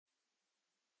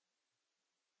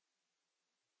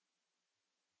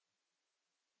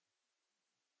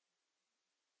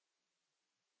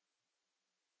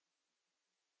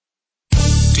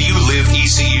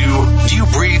ECU? Do you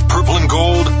breathe purple and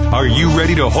gold? Are you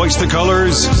ready to hoist the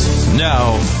colors?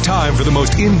 Now, time for the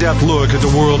most in-depth look at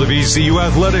the world of ECU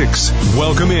athletics.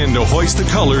 Welcome in to Hoist the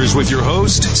Colors with your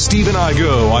host, Stephen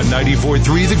Igo on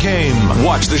 94.3 The Game.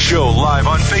 Watch the show live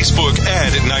on Facebook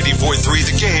and at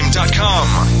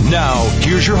 943thegame.com. Now,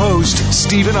 here's your host,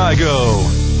 Stephen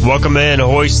Igo. Welcome in to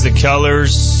Hoist the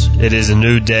Colors. It is a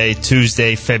new day,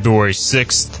 Tuesday, February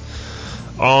 6th.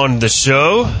 On the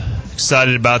show,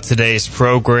 excited about today's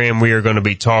program. We are going to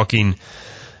be talking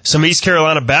some East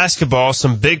Carolina basketball,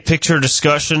 some big picture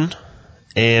discussion,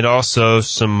 and also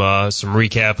some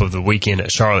recap of the weekend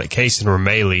at Charlotte. Casey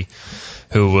Ramaley,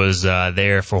 who was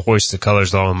there for Hoist the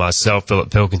Colors, along with myself. Philip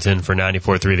Pilkington for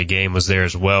 94.3 The Game was there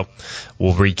as well.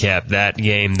 We'll recap that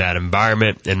game, that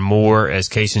environment, and more as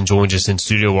Casey joins us in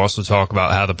studio. We'll also talk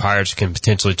about how the Pirates can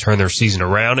potentially turn their season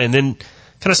around, and then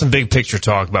kind of some big picture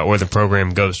talk about where the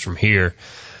program goes from here,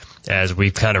 as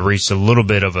we've kind of reached a little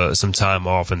bit of some time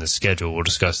off in the schedule. We'll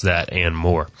discuss that and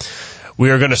more. We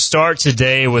are going to start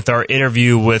today with our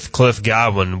interview with Cliff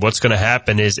Godwin. What's going to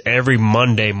happen is every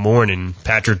Monday morning,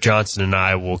 Patrick Johnson and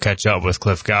I will catch up with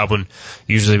Cliff Godwin.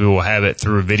 Usually we will have it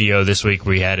through video. This week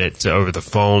we had it over the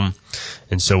phone,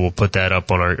 and so we'll put that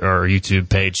up on our YouTube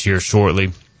page here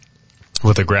shortly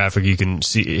with a graphic. You can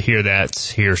hear that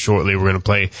here shortly. We're going to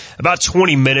play about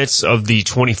 20 minutes of the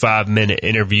 25-minute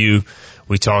interview.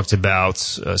 We talked about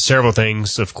several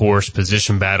things, of course,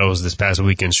 position battles this past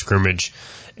weekend scrimmage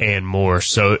and more.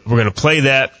 So we're going to play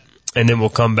that, and then we'll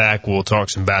come back. We'll talk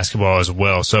some basketball as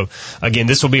well. So, again,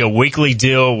 this will be a weekly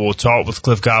deal. We'll talk with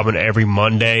Cliff Godwin every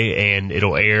Monday, and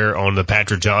it'll air on the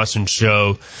Patrick Johnson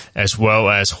Show as well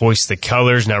as Hoist the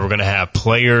Colors. Now we're going to have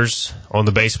players on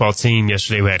the baseball team.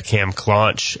 Yesterday we had Cam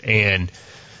Clonch and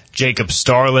Jacob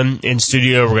Starlin in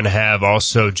studio. We're going to have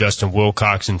also Justin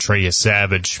Wilcox and Treya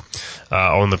Savage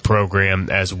on the program,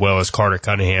 as well as Carter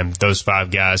Cunningham. Those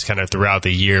five guys kind of throughout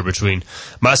the year between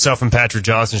myself and Patrick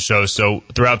Johnson's show. So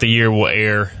throughout the year, we'll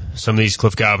air some of these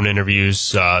Cliff Godwin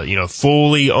interviews,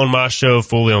 fully on my show,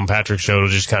 fully on Patrick's show. It'll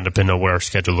just kind of depend on what our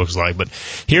schedule looks like. But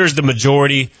here's the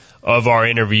majority of our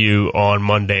interview on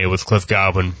Monday with Cliff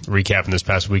Godwin, recapping this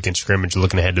past weekend scrimmage,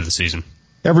 looking ahead to the season.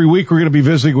 Every week we're going to be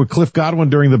visiting with Cliff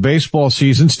Godwin during the baseball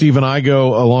season. Stephen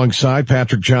Igo alongside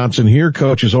Patrick Johnson here.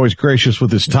 Coach is always gracious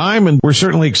with his time, and we're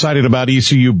certainly excited about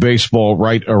ECU baseball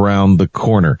right around the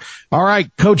corner. All right,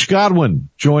 Coach Godwin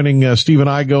joining Stephen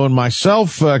Igo and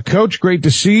myself. Coach, great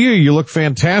to see you. You look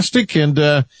fantastic,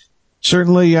 and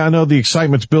certainly I know the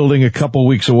excitement's building a couple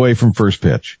weeks away from first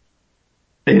pitch.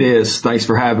 It is. Thanks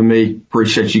for having me.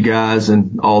 Appreciate you guys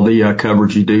and all the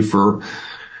coverage you do for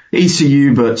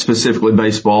ECU, but specifically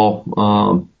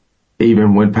baseball,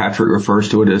 even when Patrick refers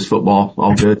to it as football,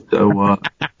 all good. So,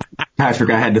 Patrick,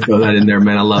 I had to throw that in there,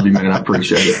 man. I love you, man. I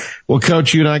appreciate it. Well,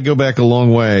 Coach, you and I go back a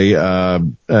long way. I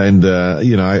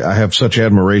have such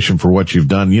admiration for what you've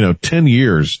done. 10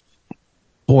 years.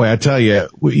 Boy, I tell you,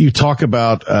 you talk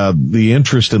about, the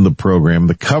interest in the program,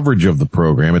 the coverage of the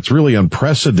program. It's really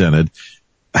unprecedented.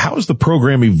 How has the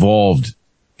program evolved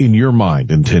in your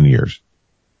mind in 10 years?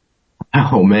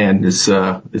 Oh man,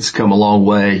 it's come a long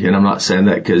way, and I'm not saying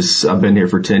that because I've been here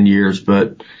for 10 years,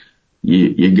 but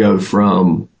you go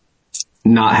from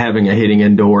not having a hitting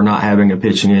indoor, not having a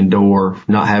pitching indoor,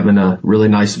 not having a really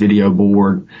nice video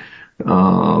board.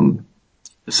 So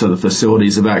the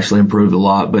facilities have actually improved a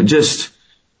lot, but just,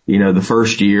 the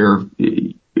first year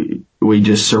we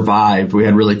just survived. We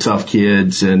had really tough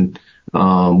kids, and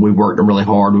we worked them really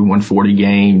hard. We won 40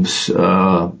 games,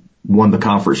 won the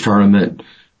conference tournament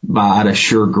by a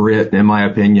sure grit, in my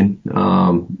opinion.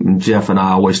 Jeff and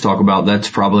I always talk about that's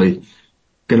probably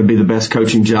going to be the best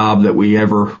coaching job that we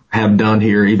ever have done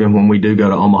here, even when we do go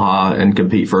to Omaha and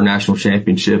compete for a national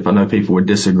championship. I know people would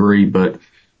disagree, but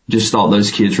just thought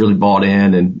those kids really bought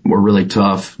in and were really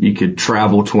tough. You could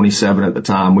travel 27 at the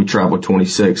time. We traveled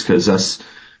 26 because that's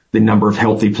the number of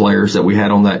healthy players that we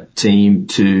had on that team,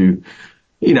 to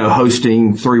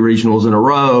hosting 3 regionals in a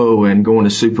row and going to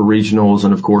super regionals,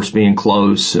 and of course being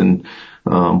close, and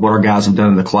what our guys have done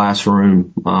in the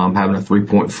classroom, having a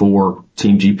 3.4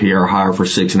 team GPA or higher for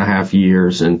 6.5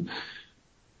 years. And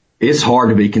it's hard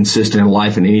to be consistent in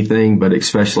life in anything, but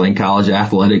especially in college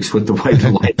athletics with the way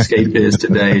the landscape is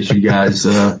today, as you guys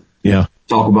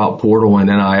talk about portal and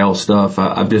NIL stuff.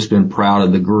 I've just been proud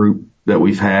of the group that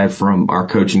we've had, from our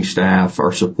coaching staff,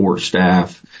 our support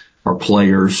staff, our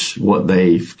players, what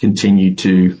they've continued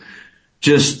to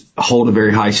just hold a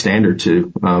very high standard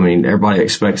to. I mean, everybody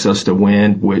expects us to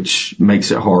win, which makes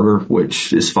it harder,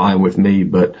 which is fine with me,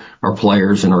 but our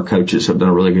players and our coaches have done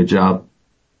a really good job.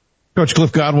 Coach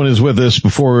Cliff Godwin is with us.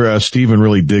 Before Stephen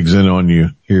really digs in on you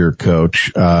here,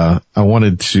 Coach, I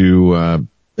wanted to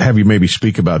have you maybe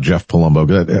speak about Jeff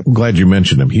Palumbo. I'm glad you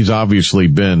mentioned him. He's obviously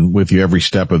been with you every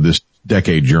step of this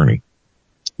decade journey.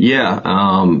 Yeah,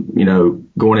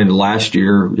 going into last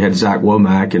year, we had Zach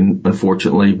Womack, and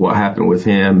unfortunately what happened with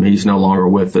him, he's no longer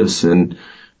with us. And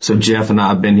so Jeff and I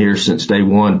have been here since day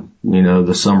one,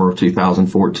 the summer of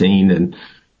 2014. And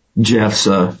Jeff's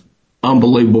a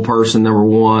unbelievable person, number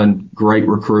one, great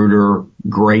recruiter,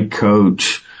 great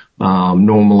coach.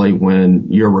 Normally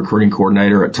when you're a recruiting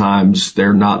coordinator, at times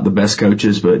they're not the best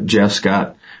coaches, but Jeff's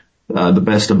got the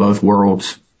best of both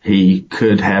worlds. He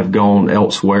could have gone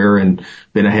elsewhere and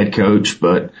been a head coach,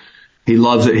 but he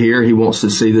loves it here. He wants to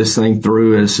see this thing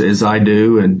through as I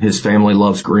do, and his family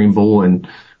loves Greenville. And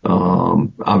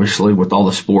obviously with all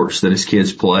the sports that his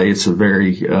kids play, it's a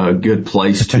very good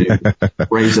place to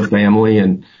raise a family.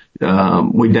 And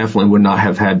we definitely would not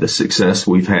have had the success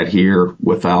we've had here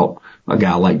without a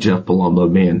guy like Jeff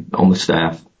Palumbo being on the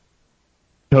staff.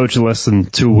 Coach, less than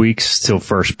 2 weeks till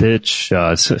first pitch.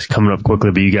 It's coming up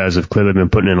quickly, but you guys have clearly been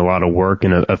putting in a lot of work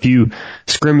and a few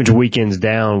scrimmage weekends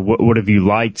down. What have you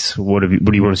liked? What do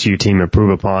you want to see your team improve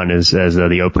upon as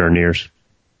the opener nears?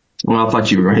 Well, I thought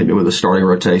you were going to hit me with a starting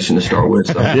rotation to start with.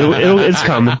 So. It's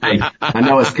coming. Hey, I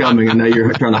know it's coming. I know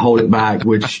you're trying to hold it back,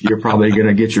 which you're probably going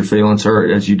to get your feelings hurt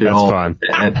as you do.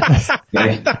 That's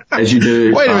fine. As you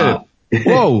do. Wait a minute.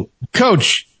 Whoa,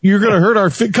 Coach. You're going to hurt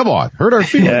our come on, hurt our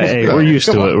feelings. Yeah, hey, we're used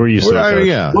to it. We're used to it.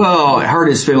 Yeah. Well, it hurt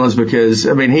his feelings because,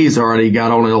 he's already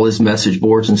got on all his message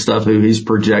boards and stuff who he's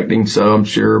projecting, so I'm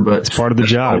sure, but. It's part of the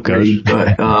job, Coach.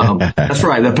 But, that's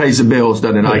right. That pays the bills,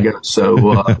 doesn't it, Igo? So,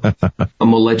 I'm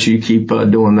going to let you keep,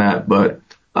 doing that. But,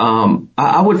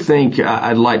 I would think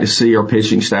I'd like to see our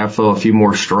pitching staff throw a few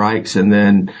more strikes, and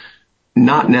then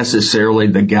not necessarily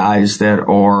the guys that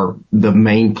are the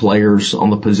main players on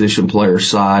the position player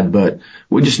side, but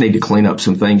we just need to clean up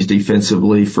some things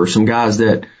defensively for some guys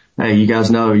that, hey, you guys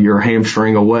know you're a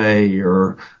hamstring away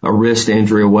or a wrist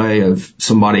injury away of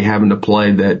somebody having to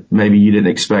play that maybe you didn't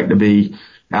expect to be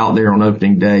out there on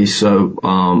opening day. So,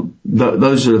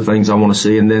 those are the things I want to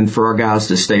see. And then for our guys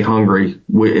to stay hungry,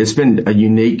 it's been a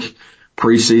unique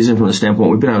preseason from the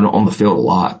standpoint we've been on the field a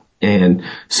lot. And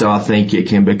so I think it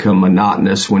can become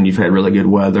monotonous when you've had really good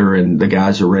weather and the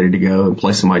guys are ready to go and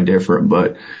play somebody different.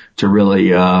 But to really,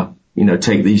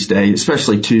 take these days,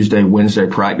 especially Tuesday, Wednesday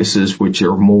practices, which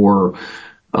are more,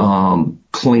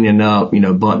 cleaning up,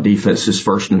 bunt defenses,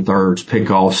 first and thirds,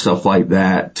 pickoffs, stuff like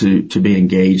that to be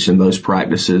engaged in those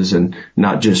practices and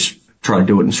not just try to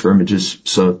do it in scrimmages.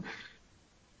 So.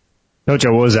 Coach,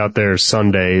 I was out there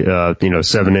Sunday,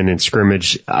 7-inning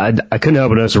scrimmage. I couldn't help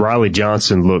but notice Riley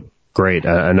Johnson looked great.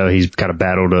 I know he's kind of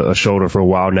battled a shoulder for a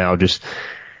while now. Just,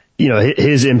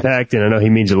 his impact, and I know he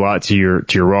means a lot to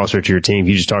your roster, to your team.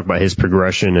 Can you just talk about his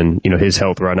progression and, his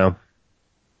health right now?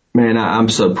 Man, I'm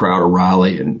so proud of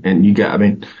Riley, and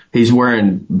he's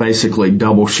wearing basically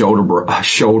double shoulder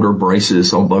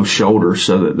braces on both shoulders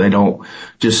so that they don't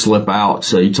just slip out.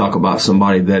 So you talk about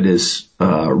somebody that is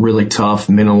really tough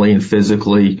mentally and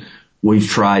physically. We've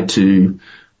tried to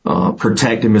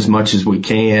protect him as much as we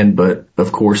can, but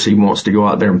of course he wants to go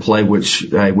out there and play, which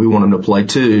we want him to play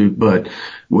too. But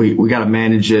we got to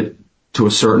manage it to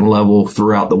a certain level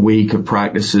throughout the week of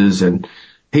practices, and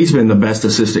he's been the best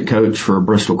assistant coach for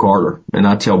Bristol Carter. And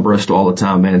I tell Bristol all the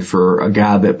time, man, for a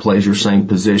guy that plays your same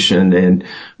position and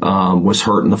was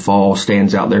hurt in the fall,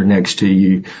 stands out there next to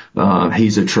you,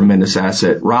 he's a tremendous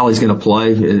asset. Riley's going to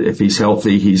play. If he's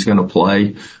healthy, he's going to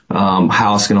play.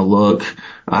 How it's going to look,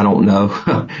 I don't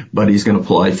know, but he's going to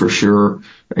play for sure.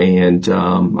 And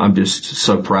I'm just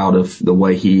so proud of the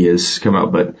way he has come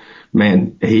out. But,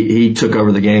 man, he took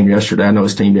over the game yesterday. I know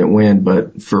his team didn't win,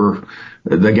 but for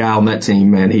the guy on that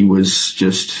team, man, he was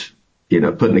just,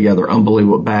 putting together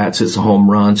unbelievable bats. It's a home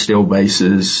run, steal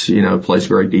bases, plays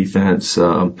great defense.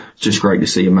 Just great to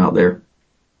see him out there.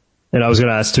 And I was going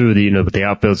to ask too, with the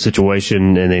outfield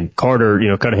situation, and then Carter,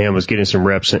 Cunningham was getting some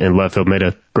reps in left field, made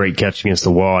a great catch against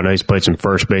the wall. I know he's played some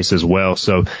first base as well.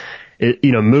 So,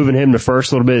 moving him to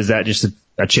first a little bit, is that just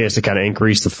a chance to kind of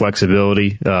increase the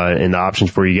flexibility, and the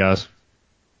options for you guys?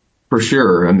 For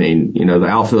sure. The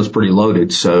outfield is pretty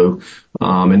loaded. So,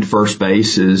 and first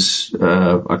base is,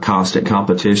 a constant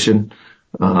competition.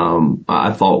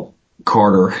 I thought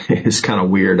Carter is kind of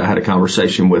weird. I had a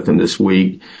conversation with him this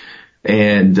week.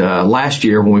 And, last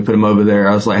year when we put him over there,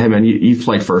 I was like, hey man, you've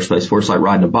played first base before. It's like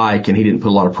riding a bike, and he didn't put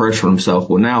a lot of pressure on himself.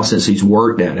 Well, now since he's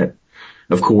worked at it,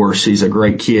 of course, he's a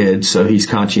great kid, so he's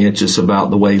conscientious about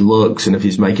the way he looks and if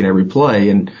he's making every play.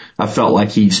 And I felt like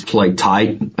he's played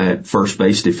tight at first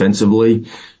base defensively.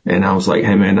 And I was like,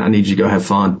 hey, man, I need you to go have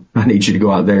fun. I need you to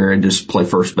go out there and just play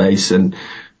first base. And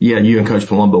yeah, you and Coach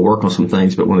Palumbo work on some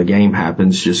things, but when the game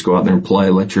happens, just go out there and play.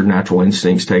 Let your natural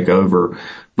instincts take over.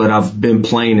 But I've been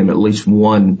playing him at least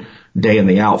one day in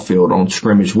the outfield on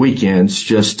scrimmage weekends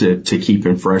just to keep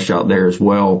him fresh out there as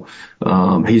well.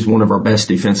 He's one of our best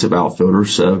defensive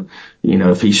outfielders. So,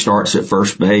 if he starts at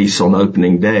first base on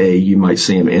opening day, you might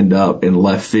see him end up in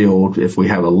left field if we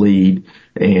have a lead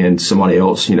and somebody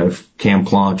else, Cam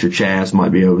Clonch or Chaz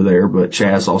might be over there, but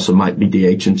Chaz also might be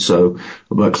DHing. So,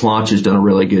 but Clonch has done a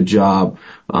really good job,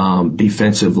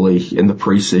 defensively in the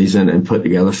preseason and put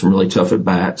together some really tough at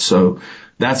bats. So,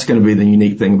 that's going to be the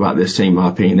unique thing about this team, in my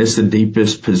opinion. It's the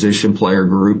deepest position player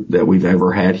group that we've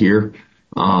ever had here.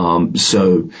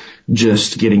 So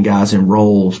just getting guys in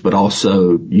roles, but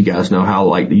also you guys know how I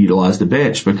like to utilize the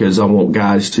bench because I want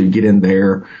guys to get in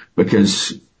there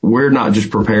because we're not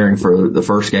just preparing for the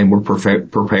first game. We're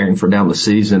preparing for down the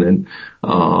season.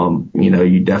 And,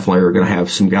 you definitely are going to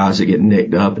have some guys that get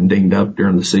nicked up and dinged up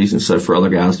during the season. So for other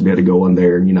guys to be able to go in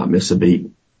there and you not miss a beat.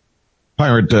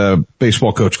 Pirate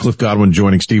baseball coach Cliff Godwin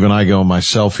joining Steve and Igo and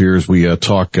myself here as we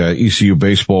talk ECU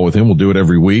baseball with him. We'll do it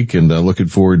every week, and looking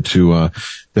forward to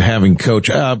having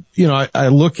Coach. I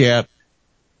look at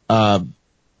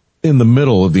in the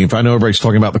middle of the infield. I know everybody's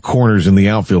talking about the corners in the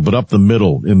outfield, but up the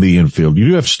middle in the infield, you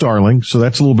do have Starling, so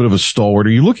that's a little bit of a stalwart.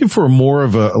 Are you looking for more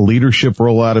of a leadership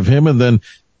role out of him? And then,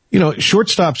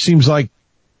 shortstop seems like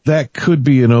that could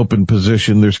be an open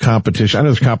position. There's competition. I know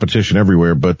there's competition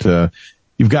everywhere, but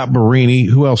you've got Marini.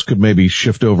 Who else could maybe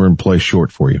shift over and play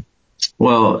short for you?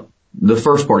 Well, the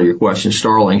first part of your question,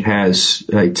 Starling has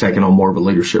taken on more of a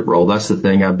leadership role. That's the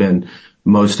thing I've been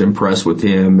most impressed with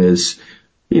him is,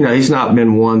 he's not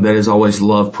been one that has always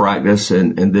loved practice.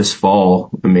 And this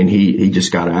fall, he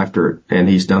just got after it and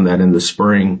he's done that in the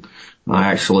spring.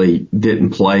 I actually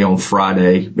didn't play on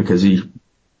Friday because he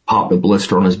popped a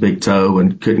blister on his big toe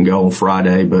and couldn't go on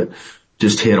Friday, but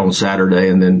just hit on Saturday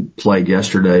and then played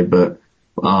yesterday. But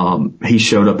he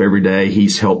showed up every day.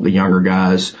 He's helped the younger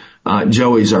guys.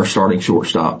 Joey's our starting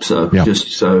shortstop. So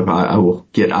just so I will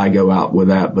get Igo out with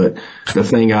that. But the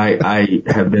thing I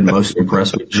have been most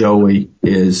impressed with Joey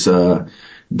is,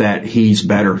 that he's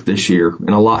better this year.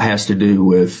 And a lot has to do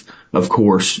with, of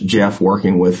course, Jeff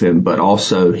working with him, but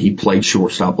also he played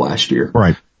shortstop last year.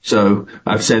 Right. So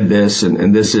I've said this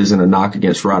and this isn't a knock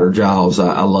against Ryder Giles.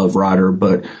 I love Ryder,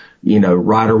 but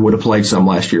Ryder would have played some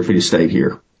last year if he'd have stayed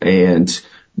here. And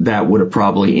that would have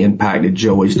probably impacted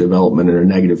Joey's development in a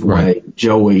negative way. Right.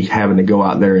 Joey having to go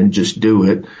out there and just do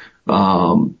it,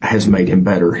 has made him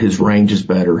better. His range is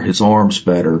better. His arm's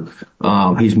better.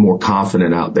 He's more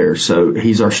confident out there. So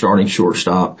he's our starting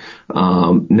shortstop.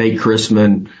 Nate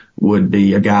Chrisman would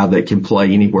be a guy that can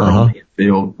play anywhere on the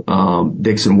field.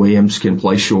 Dixon Williams can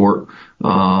play short.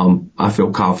 I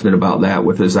feel confident about that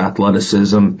with his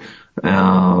athleticism.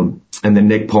 And then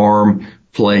Nick Parham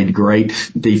played great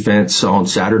defense on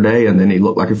Saturday, and then he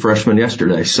looked like a freshman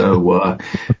yesterday. So,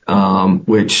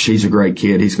 which he's a great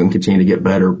kid. He's going to continue to get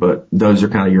better, but those are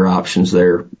kind of your options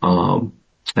there,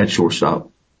 at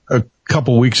shortstop. A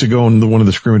couple weeks ago in one of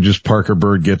the scrimmages, Parker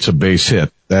Bird gets a base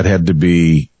hit. That had to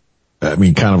be,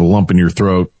 kind of a lump in your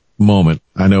throat moment.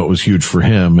 I know it was huge for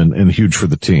him and huge for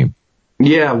the team.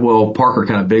 Yeah, well, Parker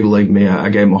kind of big leagued me. I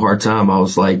gave him a hard time. I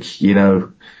was like,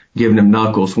 giving him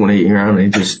knuckles when he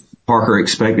just, Parker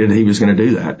expected he was going to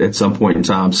do that at some point in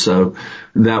time. So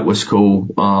that was cool.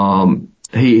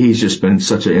 He's just been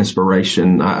such an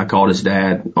inspiration. I called his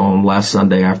dad on last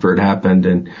Sunday after it happened,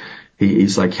 and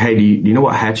he's like, hey, do you know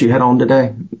what hat you had on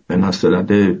today? And I said, I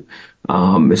do.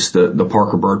 It's the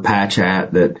Parker Bird patch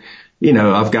hat that,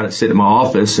 I've got it sitting in my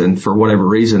office, and for whatever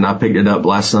reason, I picked it up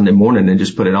last Sunday morning and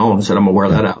just put it on and said, I'm going to wear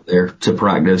that out there to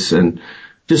practice. And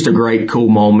just a great, cool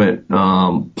moment.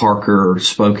 Parker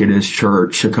spoke at his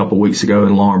church a couple weeks ago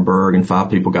in Laurinburg, and 5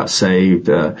 people got saved.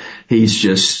 He's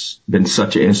just been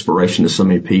such an inspiration to so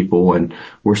many people, and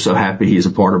we're so happy he's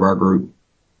a part of our group.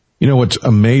 What's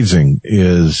amazing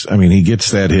is, he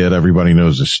gets that hit. Everybody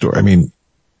knows his story.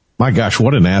 My gosh,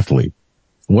 what an athlete.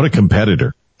 What a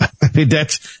competitor.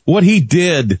 That's what he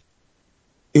did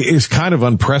is kind of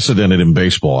unprecedented in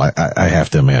baseball. I have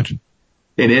to imagine.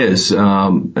 It is,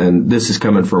 and this is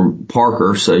coming from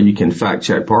Parker, so you can fact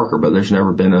check Parker, but there's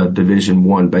never been a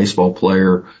Division I baseball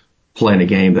player playing a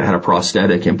game that had a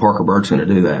prosthetic, and Parker Bird's going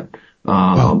to do that.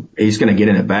 He's going to get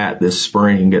in at bat this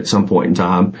spring at some point in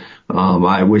time.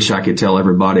 I wish I could tell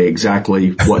everybody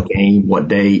exactly what game, what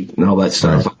date, and all that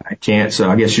stuff. Right. I can't. So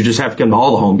I guess you just have to come to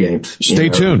all the home games. Stay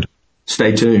tuned.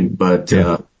 Stay tuned. But,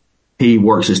 he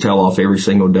works his tail off every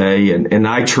single day, and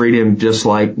I treat him just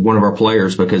like one of our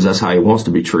players because that's how he wants to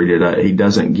be treated. He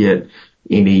doesn't get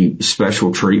any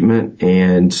special treatment,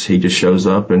 and he just shows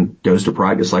up and goes to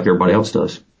practice like everybody else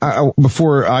does.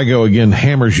 Before I go again,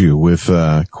 hammers you with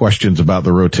questions about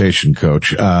the rotation,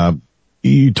 Coach.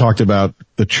 You talked about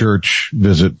the church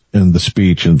visit and the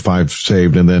speech and 5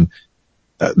 saved, and then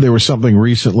there was something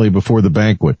recently before the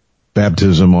banquet,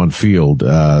 baptism on field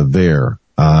there.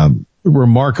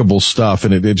 Remarkable stuff,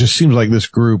 and it just seems like this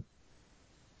group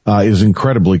is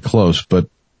incredibly close. But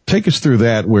take us through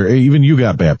that, where even you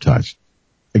got baptized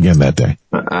again that day.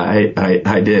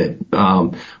 I did.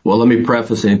 Well, let me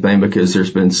preface anything because there's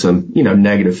been some,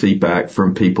 negative feedback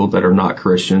from people that are not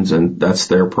Christians, and that's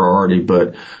their priority.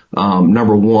 But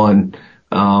number one,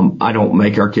 I don't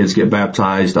make our kids get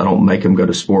baptized. I don't make them go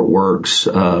to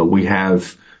SportWorks. We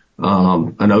have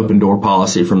an open door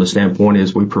policy from the standpoint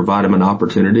is we provide them an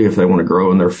opportunity. If they want to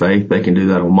grow in their faith, they can do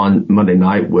that on Monday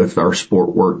night with our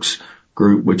SportWorks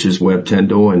group, which is Webb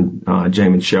Tyndall and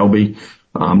Jamin Shelby.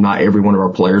 Not every one of our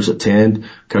players attend.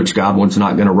 Coach Godwin's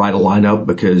not going to write a lineup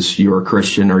because you're a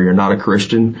Christian or you're not a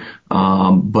Christian.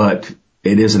 But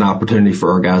it is an opportunity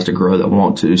for our guys to grow that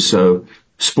want to. So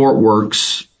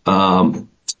SportWorks,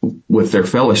 with their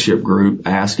fellowship group,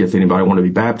 asked if anybody wanted to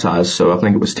be baptized. So I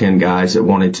think it was 10 guys that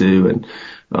wanted to. And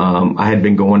I had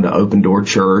been going to Open Door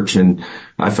Church, and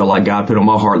I felt like God put on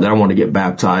my heart that I wanted to get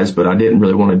baptized, but I didn't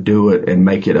really want to do it and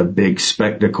make it a big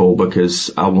spectacle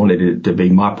because I wanted it to be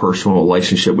my personal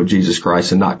relationship with Jesus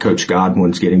Christ and not Coach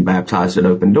Godwin's getting baptized at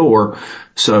Open Door.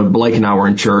 So Blake and I were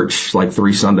in church like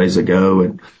 3 Sundays ago,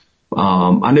 and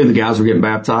I knew the guys were getting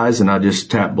baptized, and I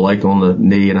just tapped Blake on the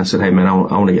knee and I said, "Hey man, I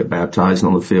want to get baptized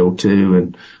on the field too."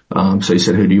 And so he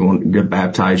said, "Who do you want to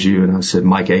baptize you?" And I said,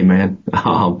 "Mike Amen,"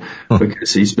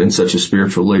 because he's been such a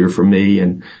spiritual leader for me.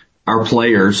 And our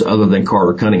players, other than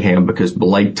Carter Cunningham, because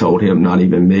Blake told him, not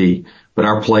even me, but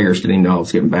our players didn't even know I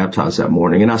was getting baptized that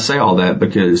morning. And I say all that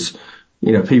because,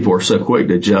 people are so quick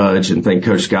to judge and think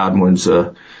Coach Godwin's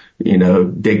a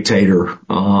dictator.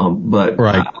 But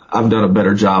right. I've done a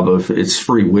better job of it's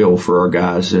free will for our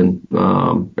guys.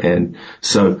 And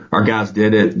so our guys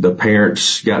did it. The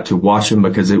parents got to watch them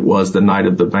because it was the night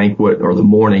of the banquet or the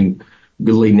morning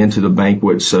leading into the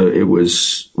banquet. So it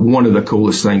was one of the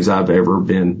coolest things I've ever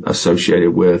been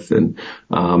associated with. And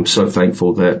I'm so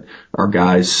thankful that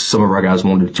some of our guys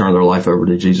wanted to turn their life over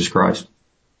to Jesus Christ.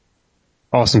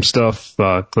 Awesome stuff,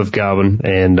 Cliff Godwin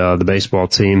and the baseball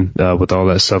team with all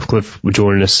that stuff. Cliff will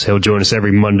join us. He'll join us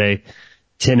every Monday,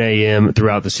 10 a.m.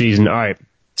 throughout the season. All right,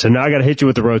 so now I got to hit you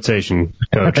with the rotation,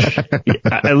 Coach.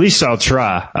 At least I'll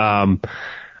try.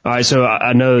 All right, so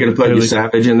I know you're going to put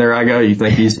Savage in there. You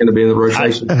think he's going to be in the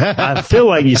rotation? I feel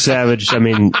like he's Savage. I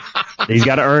mean, he's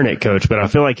got to earn it, Coach. But I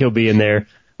feel like he'll be in there.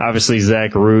 Obviously,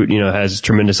 Zach Root, has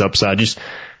tremendous upside. Just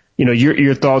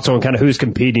your thoughts on kind of who's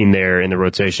competing there in the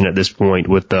rotation at this point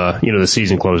with the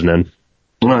season closing in.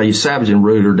 Well, Savage and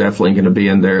Root are definitely going to be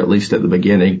in there at least at the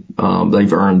beginning.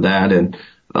 They've earned that, and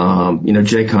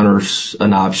Jake Hunter's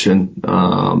an option.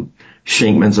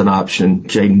 Shinkman's an option.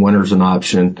 Jaden Winter's an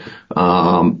option.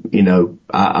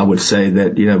 I would say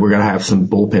that we're going to have some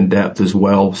bullpen depth as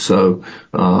well. So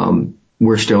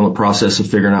we're still in the process of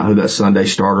figuring out who that Sunday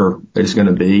starter is going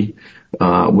to be.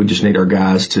 We just need our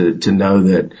guys to know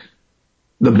that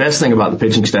the best thing about the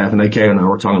pitching staff, and AK and I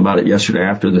were talking about it yesterday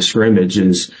after the scrimmage,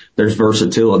 is there's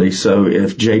versatility. So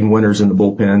if Jaden Winter's in the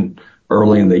bullpen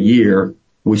early in the year,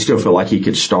 we still feel like he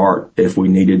could start if we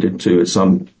needed to at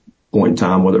some point in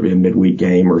time, whether it be a midweek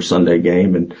game or a Sunday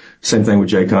game. And same thing with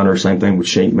Jake Hunter, same thing with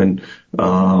Shinkman.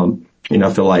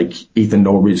 I feel like Ethan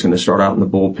Norby's going to start out in the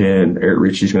bullpen. Eric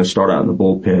Ritchie's going to start out in the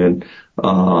bullpen.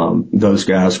 Those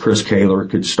guys, Chris Kaler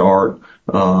could start,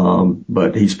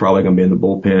 but he's probably going to be in the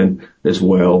bullpen as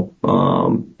well.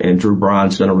 And Drew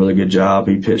Bryan's done a really good job.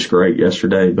 He pitched great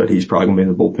yesterday, but he's probably going to be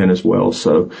in the bullpen as well.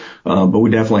 So, but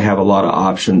we definitely have a lot of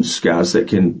options, guys that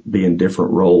can be in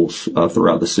different roles,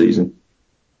 throughout the season.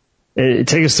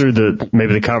 Take us through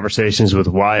maybe the conversations with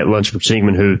Wyatt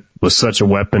Lunchford-Shinkman, who was such a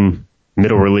weapon,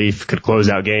 middle relief, could close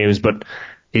out games, but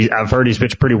I've heard he's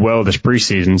pitched pretty well this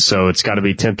preseason, so it's got to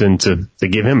be tempting to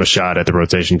give him a shot at the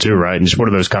rotation too, right? And just what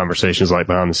are those conversations like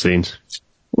behind the scenes?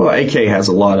 Well, AK has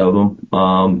a lot of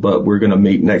them, but we're going to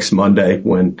meet next Monday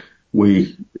when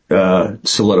we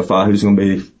solidify who's going to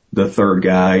be the third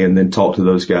guy and then talk to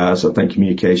those guys. I think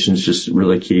communication is just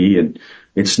really key, and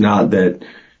it's not that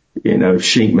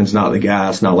Shinkman's not the guy.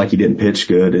 It's not like he didn't pitch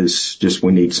good. It's just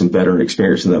we need some veteran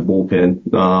experience in that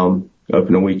bullpen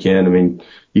opening weekend. I mean,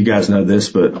 you guys know this,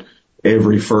 but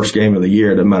every first game of the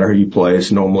year, no matter who you play,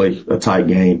 it's normally a tight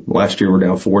game. Last year we're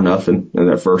down 4-0 in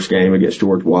that first game against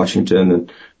George Washington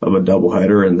and of a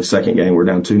doubleheader, and the second game we're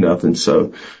down 2-0.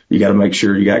 So you got to make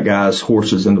sure you got guys,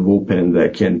 horses in the bullpen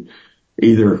that can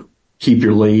either keep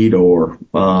your lead or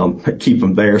keep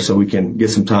them there so we can get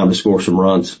some time to score some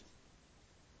runs.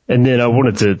 And then I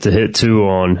wanted to hit too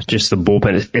on just the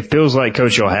bullpen. It feels like,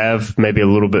 Coach, you'll have maybe a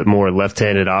little bit more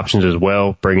left-handed options as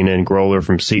well, bringing in Growler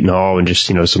from Seton Hall and just,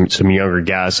 some younger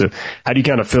guys. So how do you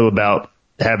kind of feel about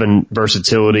having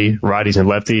versatility, righties and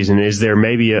lefties? And is there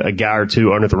maybe a guy or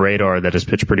two under the radar that has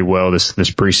pitched pretty well this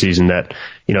preseason that,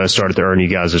 has started to earn you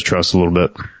guys' trust a little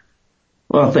bit?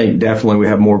 Well, I think definitely we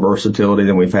have more versatility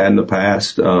than we've had in the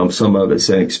past. Some of it's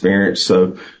inexperience,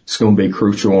 so it's going to be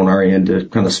crucial on our end to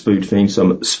kind of spoon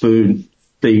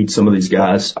feed some of these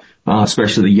guys,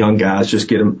 especially the young guys. Just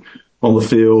get them on the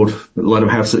field, let them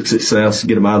have success,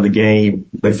 get them out of the game.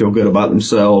 They feel good about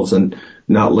themselves and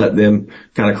not let them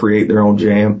kind of create their own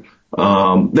jam.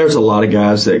 There's a lot of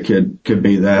guys that could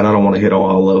be that. I don't want to hit on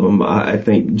all of them. I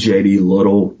think J.D.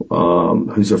 Little,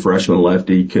 who's a freshman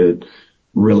lefty, could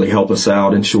really help us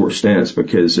out in short stints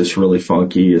because it's really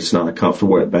funky. It's not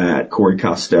comfortable at bat. Corey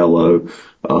Costello,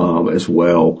 as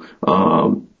well.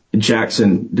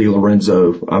 Jackson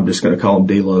DiLorenzo, I'm just going to call him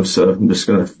D-Lo, so I'm just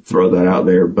going to throw that out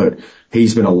there. But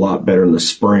he's been a lot better in the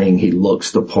spring. He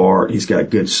looks the part. He's got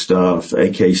good stuff.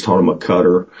 AK's taught him a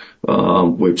cutter,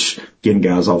 which getting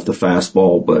guys off the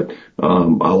fastball. But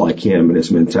I like him and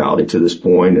his mentality to this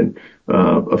point. And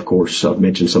of course, I've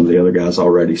mentioned some of the other guys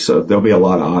already. So there'll be a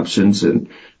lot of options, and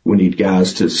we need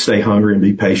guys to stay hungry and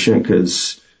be patient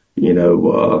because,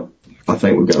 I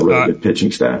think we've got a really good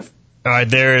pitching staff. All right,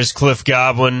 there is Cliff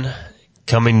Godwin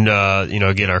coming,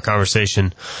 again, our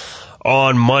conversation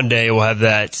on Monday. We'll have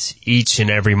that each and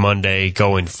every Monday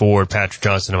going forward, Patrick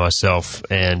Johnson and myself.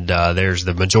 And there's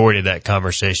the majority of that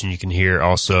conversation. You can hear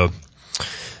also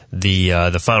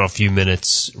the final few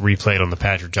minutes replayed on the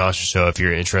Patrick Johnson Show if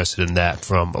you're interested in that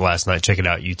from last night. Check it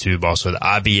out, YouTube, also the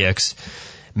IBX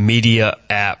Media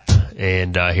app,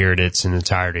 and hear it in its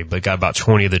entirety. But got about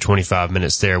 20 of the 25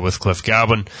 minutes there with Cliff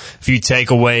Godwin. A few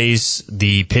takeaways: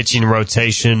 the pitching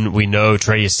rotation. We know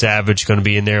Trey Savage going to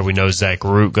be in there. We know Zach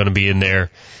Root going to be in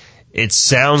there. It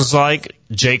sounds like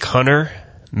Jake Hunter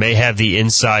may have the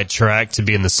inside track to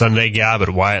being the Sunday guy, but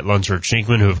Wyatt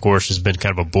Lunsford-Shinkman, who of course has been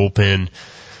kind of a bullpen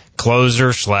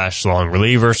closer / long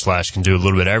reliever / can do a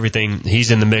little bit of everything, he's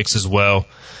in the mix as well.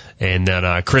 And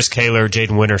then Chris Kaler,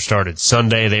 Jaden Winter started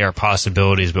Sunday. They are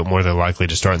possibilities, but more than likely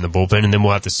to start in the bullpen. And then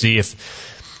we'll have to see if,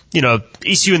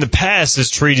 ECU in the past has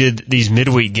treated these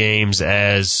midweek games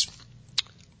as,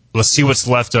 let's see what's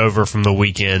left over from the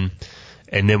weekend,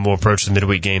 and then we'll approach the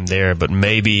midweek game there. But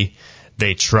maybe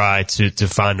they try to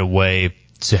find a way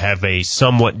to have a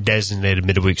somewhat designated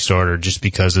midweek starter just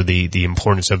because of the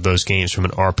importance of those games from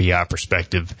an RPI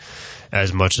perspective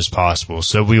as much as possible.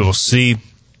 So we will see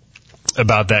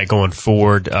about that going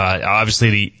forward.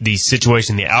 Obviously the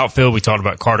situation in the outfield, we talked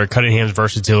about Carter Cunningham's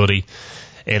versatility,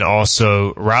 and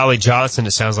also Riley Johnson.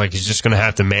 It sounds like he's just going to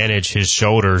have to manage his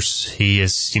shoulders. He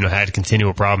has, had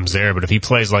continual problems there, but if he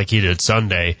plays like he did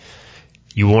Sunday,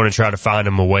 you want to try to find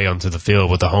him a way onto the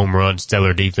field with a home run,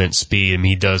 stellar defense, speed. I mean,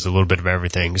 he does a little bit of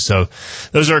everything. So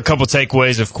those are a couple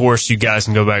takeaways. Of course, you guys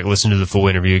can go back and listen to the full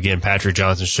interview again, Patrick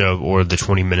Johnson Show, or the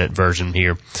 20-minute version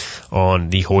here on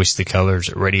the Hoist the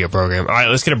Colors radio program. All right,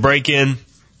 let's get a break in.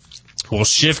 We'll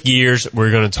shift gears.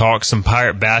 We're going to talk some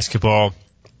Pirate basketball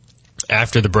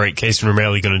after the break. Casey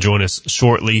Ramelli going to join us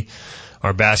shortly,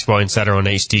 our basketball insider on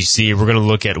HTC. We're going to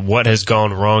look at what has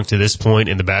gone wrong to this point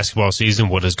in the basketball season,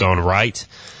 what has gone right,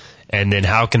 and then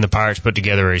how can the Pirates put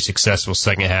together a successful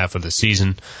second half of the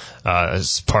season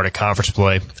as part of conference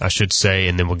play, I should say,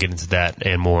 and then we'll get into that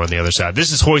and more on the other side.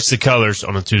 This is Hoist the Colors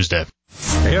on a Tuesday.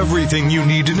 Everything you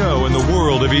need to know in the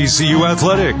world of ECU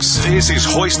athletics. This is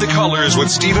Hoist the Colors with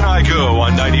Stephen Igo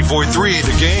on 94.3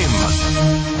 The Game.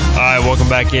 All right, welcome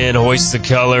back in. Hoist the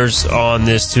Colors on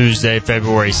this Tuesday,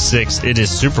 February 6th. It is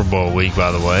Super Bowl week,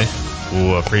 by the way.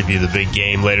 We'll preview the big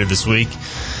game later this week.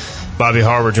 Bobby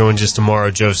Harbour joins us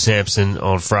tomorrow. Joe Sampson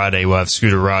on Friday. We'll have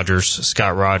Scooter Rogers,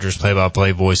 Scott Rogers,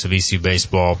 play-by-play voice of ECU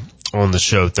baseball, on the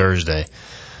show Thursday.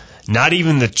 Not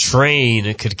even the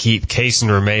train could keep Casey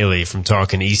Ramelli from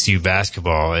talking ECU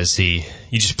basketball as you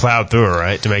just plowed through it,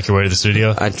 right, to make your way to the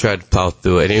studio? I tried to plow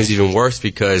through it, and it was even worse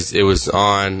because it was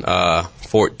on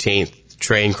 14th.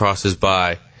 Train crosses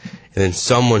by, and then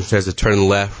someone tries to turn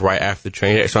left right after the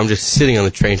train. So I'm just sitting on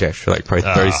the train tracks for like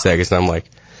probably 30 seconds, and I'm like,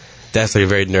 that's like a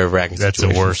very nerve-wracking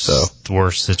situation. That's the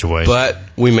worst situation. But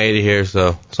we made it here,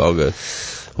 so it's all good.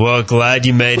 Well, glad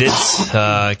you made it.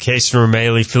 Casey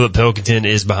Romali, Philip Pilkington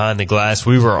is behind the glass.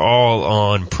 We were all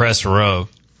on press row,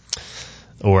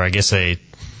 or I guess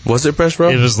was it press row?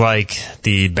 It was like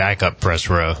the backup press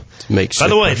row. By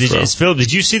the way, Philip,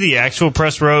 did you see the actual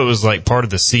press row? It was like part of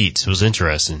the seats. It was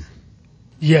interesting.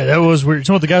 Yeah, that was weird.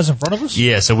 Some of the guys in front of us?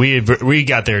 Yeah, so we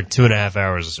got there 2.5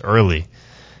 hours early,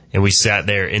 and we sat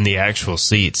there in the actual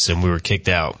seats, and we were kicked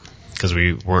out because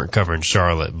we weren't covering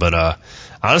Charlotte. But I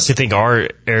honestly think our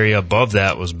area above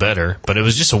that was better, but it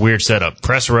was just a weird setup.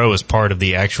 Press row was part of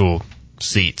the actual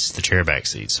seats, the chairback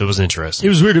seats, so it was interesting. It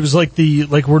was weird. It was like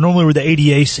where the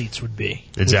ADA seats would be.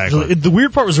 Exactly. The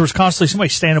weird part was there was constantly somebody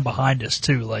standing behind us,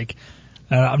 too. Like,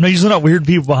 I'm usually not weird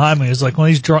people behind me. It was like one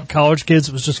of these drunk college kids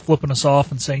that was just flipping us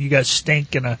off and saying, you guys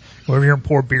stink, and we're over here and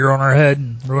pour beer on our head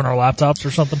and ruin our laptops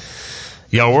or something.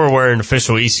 Y'all were wearing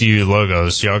official ECU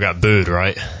logos. Y'all got booed,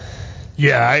 right?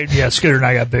 Yeah, Scooter and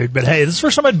I got booed. But hey, this is the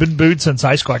first time I'd been booed since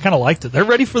high school. I kind of liked it. They're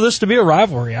ready for this to be a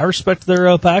rivalry. I respect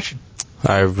their passion.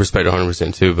 I respect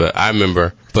 100% too, but I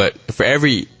remember, for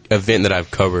every event that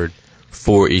I've covered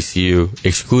for ECU,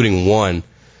 excluding one,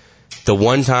 the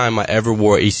one time I ever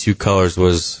wore ECU colors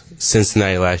was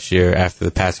Cincinnati last year after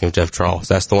the passing of Jeff Charles.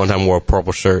 That's the one time I wore a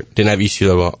purple shirt. Didn't have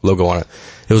ECU logo on it.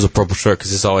 It was a purple shirt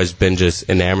because it's always been just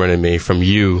enamored in me from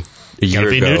you a year ago.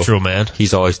 Be neutral, man.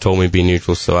 He's always told me to be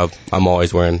neutral, so I'm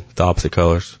always wearing the opposite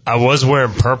colors. I was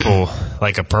wearing purple,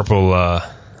 like a purple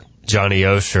Johnny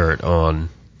O shirt on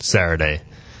Saturday.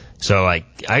 So, like,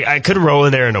 I couldn't roll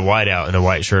in there in a whiteout in a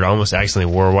white shirt. I almost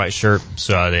accidentally wore a white shirt,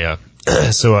 so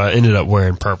I ended up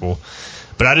wearing purple.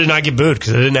 But I did not get booed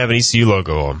because I didn't have an ECU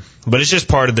logo on. But it's just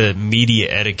part of the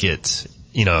media etiquette,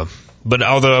 you know. But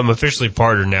although I'm officially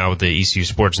partnered now with the ECU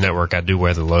Sports Network, I do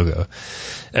wear the logo.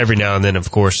 Every now and then, of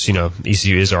course, you know,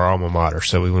 ECU is our alma mater,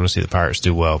 so we want to see the Pirates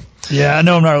do well. Yeah, I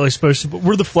know I'm not really supposed to, but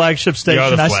we're the flagship station. You are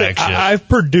the flagship. I've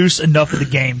produced enough of the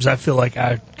games. I feel like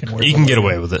I can wear. You can get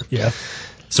away with it. Yeah.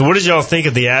 So what did y'all think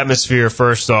of the atmosphere,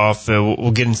 first off?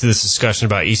 We'll get into this discussion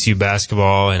about ECU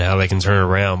basketball and how they can turn it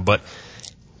around. But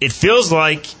it feels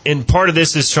like, and part of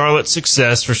this is Charlotte's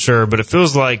success for sure, but it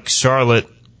feels like Charlotte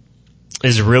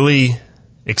is really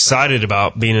excited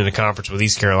about being in a conference with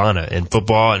East Carolina in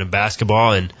football and in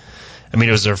basketball. And, I mean,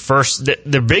 it was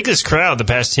their biggest crowd the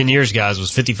past 10 years, guys,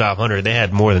 was 5,500. They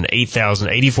had more than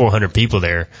 8,400 people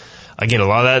there. Again, a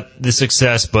lot of the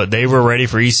success, but they were ready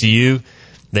for ECU.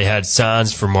 They had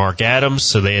signs for Mark Adams,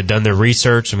 so they had done their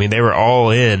research. I mean, they were all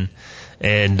in.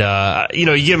 And,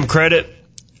 you give them credit.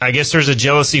 I guess there's a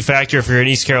jealousy factor if you're an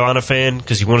East Carolina fan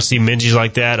because you want to see Minji's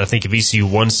like that. I think if ECU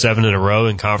won 7 in a row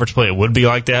in conference play, it would be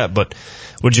like that. But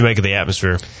what did you make of the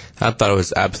atmosphere? I thought it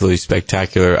was absolutely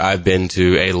spectacular. I've been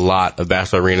to a lot of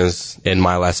basketball arenas in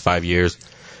my last 5 years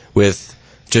with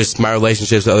just my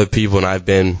relationships with other people, and I've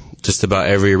been just about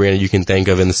every arena you can think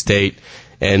of in the state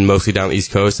and mostly down the East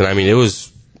Coast. And, I mean, it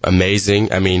was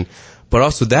amazing. I mean, but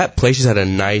also that place just had a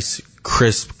nice,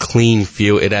 crisp, clean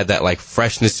feel. It had that, like,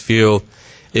 freshness feel.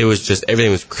 It was just,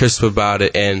 everything was crisp about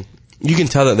it. And you can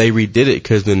tell that they redid it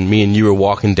because when me and you were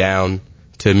walking down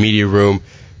to media room,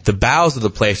 the bowels of the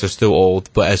place are still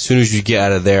old, but as soon as you get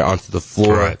out of there onto the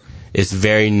floor, right, it's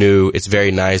very new, it's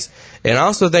very nice. And I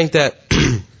also think that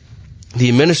the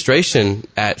administration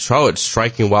at Charlotte is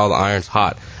striking while the iron's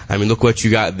hot. I mean, look what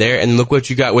you got there, and look what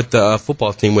you got with the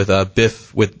football team with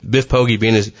Biff Poggi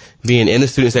being in the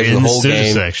student section the whole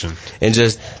game, and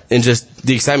just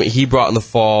the excitement he brought in the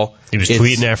fall. He was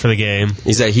tweeting after the game.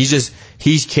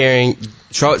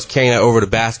 Charlotte's carrying that over to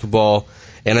basketball,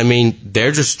 and I mean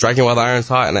they're just striking while the iron's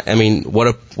hot. And I mean, what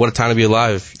a time to be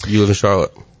alive if you live in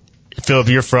Charlotte. Philip,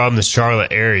 you're from the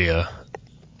Charlotte area.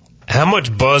 How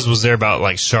much buzz was there about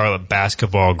like Charlotte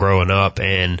basketball growing up,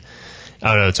 and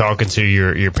I don't know, talking to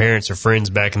your parents or friends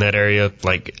back in that area,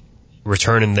 like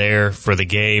returning there for the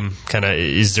game? Kind of,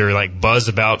 is there like buzz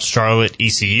about Charlotte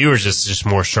ECU, or is this just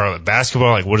more Charlotte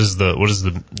basketball? Like, what is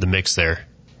the mix there?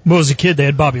 Well, as a kid, they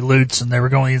had Bobby Lutz, and they were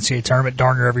going to the NCAA tournament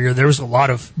darn near every year. There was a lot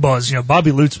of buzz.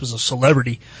 Bobby Lutz was a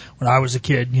celebrity when I was a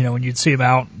kid. When you'd see him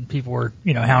out, and people were,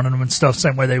 hounding him and stuff,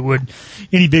 same way they would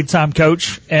any big-time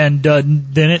coach. And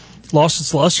then it lost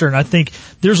its luster, and I think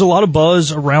there's a lot of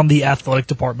buzz around the athletic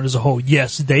department as a whole.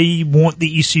 Yes, they want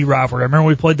the ECU rivalry. I remember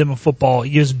we played them in football.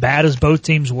 As bad as both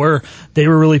teams were, they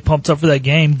were really pumped up for that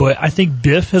game. But I think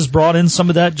Biff has brought in some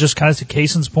of that, just kind of to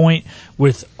Kaysen's point,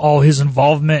 with all his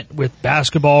involvement with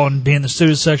basketball and being the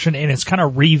student section, and it's kind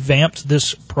of revamped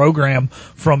this program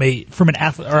from an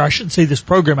athlete, or I shouldn't say this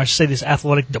program, I should say this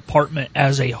athletic department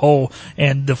as a whole,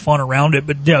 and the fun around it.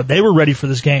 But they were ready for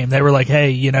this game. They were like,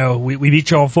 hey, we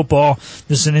beat you on football. basketball.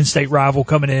 This is an in-state rival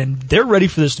coming in. They're ready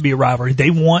for this to be a rivalry.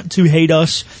 They want to hate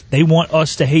us. They want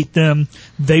us to hate them.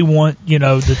 They want,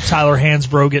 the Tyler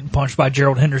Hansbrough getting punched by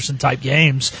Gerald Henderson type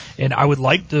games. And I would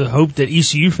like to hope that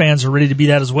ECU fans are ready to be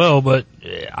that as well, but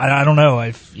I don't know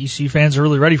if ECU fans are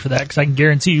really ready for that, because I can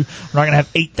guarantee you we're not going to have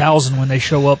 8,000 when they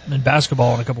show up in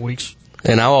basketball in a couple weeks.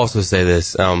 And I'll also say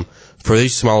this, for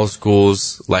these smaller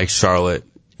schools like Charlotte,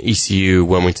 ECU,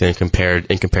 Wilmington,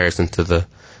 in comparison to the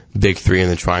big three in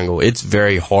the triangle, it's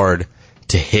very hard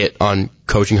to hit on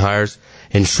coaching hires,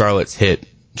 and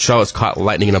Charlotte's caught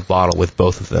lightning in a bottle with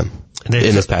both of them in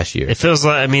this past year. It feels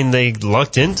like, they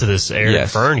lucked into this Eric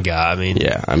Fern guy.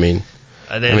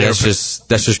 That's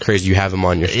just crazy. You have him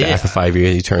on your staff for 5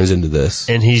 years, he turns into this.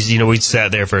 And he's, we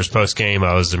sat there for his post game.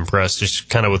 I was impressed just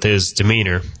kind of with his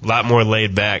demeanor. A lot more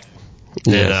laid back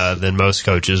than most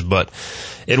coaches, but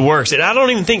it works. And I don't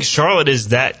even think Charlotte is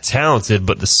that talented,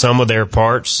 but the sum of their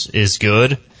parts is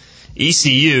good.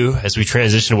 ECU, as we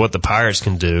transition to what the Pirates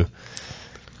can do,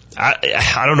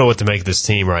 I don't know what to make of this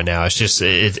team right now. It's just,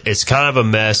 it's kind of a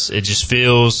mess. It just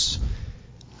feels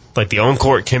like the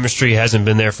on-court chemistry hasn't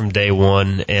been there from day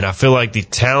one, and I feel like the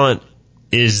talent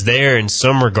is there in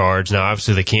some regards. Now,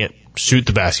 obviously, they can't shoot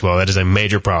the basketball. That is a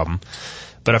major problem.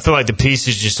 But I feel like the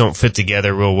pieces just don't fit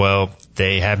together real well.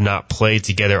 They have not played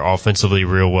together offensively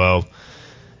real well.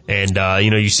 And,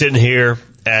 you're sitting here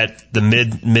at the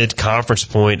mid-conference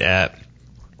point at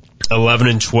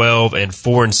 11-12 and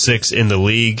 4-6 in the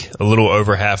league, a little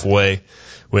over halfway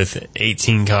with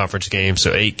 18 conference games,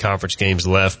 so 8 conference games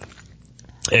left.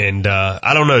 And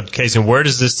I don't know, Kaysen, where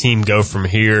does this team go from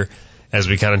here as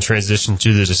we kind of transition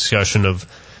to the discussion of,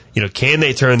 can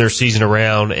they turn their season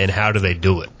around, and how do they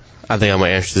do it? I think I'm going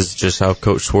to answer this just how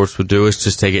Coach Schwartz would do it.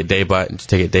 Just take it day by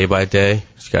day.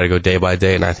 Just got to go day by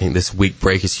day, and I think this week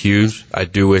break is huge. I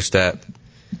do wish that.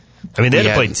 They had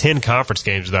to play 10 conference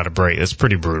games without a break. That's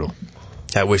pretty brutal.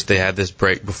 I wish they had this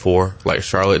break before, like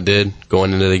Charlotte did,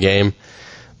 going into the game.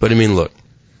 But, look.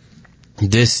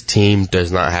 This team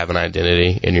does not have an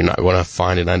identity, and you're not going to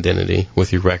find an identity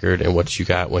with your record and what you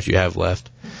have left.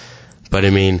 But,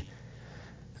 I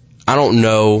don't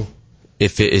know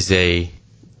if it is a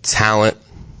talent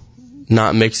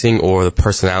not mixing or the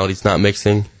personalities not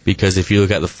mixing, because if you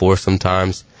look at the floor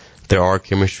sometimes, there are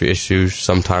chemistry issues.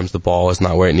 Sometimes the ball is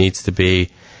not where it needs to be.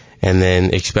 And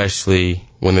then especially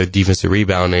when the defensive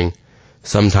rebounding,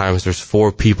 sometimes there's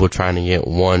 4 people trying to get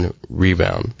 1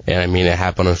 rebound. And it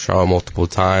happened on Charlotte multiple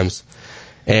times.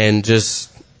 And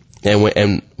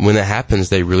when that happens,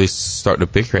 they really start to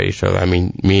bicker at each other.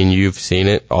 Me and you've seen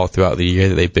it all throughout the year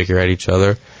that they bicker at each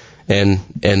other.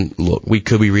 And look, we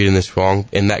could be reading this wrong,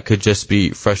 and that could just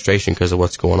be frustration because of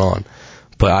what's going on.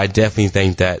 But I definitely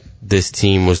think that this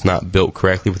team was not built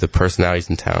correctly with the personalities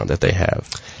and talent that they have.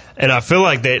 And I feel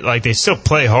like they still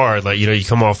play hard. You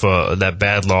come off that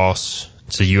bad loss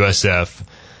to USF,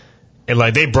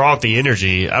 and they brought the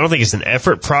energy. I don't think it's an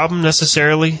effort problem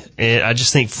necessarily, and I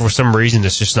just think for some reason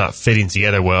it's just not fitting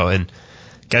together well. And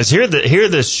guys, here are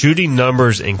the shooting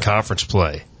numbers in conference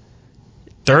play: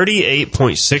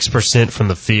 38.6% from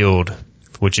the field,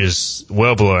 which is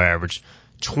well below average.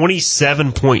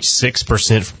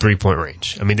 27.6% from 3-point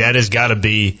range. That has got to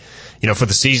be, for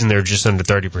the season they're just under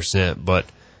 30%, but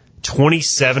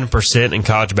 27% in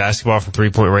college basketball from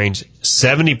 3-point range,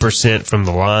 70% from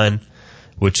the line,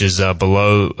 which is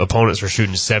below opponents are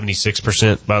shooting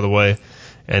 76%, by the way,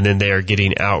 and then they are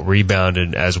getting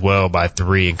out-rebounded as well by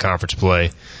 3 in conference play.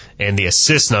 And the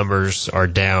assist numbers are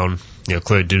down,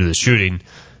 clearly due to the shooting,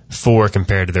 4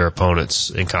 compared to their opponents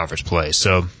in conference play.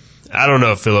 So I don't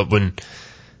know, Philip, when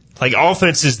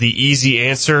offense is the easy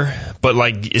answer, but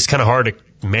it's kind of hard to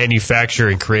manufacture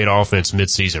and create offense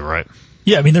mid-season, right?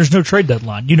 Yeah, there's no trade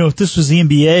deadline. If this was the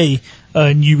NBA,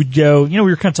 and you would go, we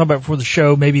were kind of talking about before the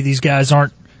show, maybe these guys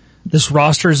this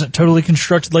roster isn't totally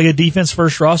constructed like a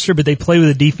defense-first roster, but they play with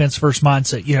a defense-first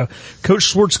mindset. Coach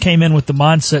Schwartz came in with the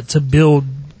mindset to build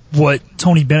what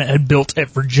Tony Bennett had built at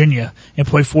Virginia and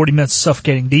play 40 minutes of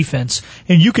suffocating defense.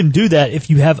 And you can do that if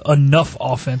you have enough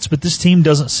offense, but this team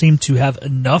doesn't seem to have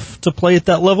enough to play at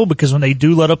that level, because when they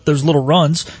do let up those little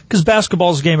runs, because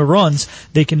basketball is a game of runs,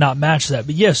 they cannot match that.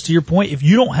 But yes, to your point, if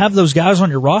you don't have those guys on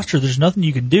your roster, there's nothing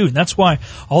you can do. And that's why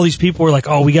all these people are like,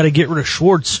 oh, we got to get rid of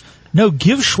Schwartz. No,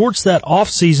 give Schwartz that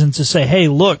offseason to say, hey,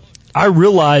 look, I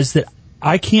realize that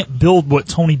I can't build what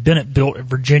Tony Bennett built at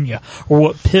Virginia or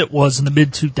what Pitt was in the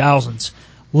mid-2000s.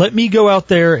 Let me go out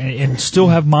there and still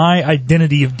have my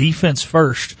identity of defense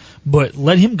first, but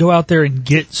let him go out there and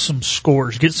get some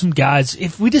scores, get some guys.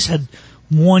 If we just had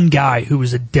one guy who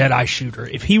was a dead-eye shooter.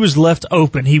 If he was left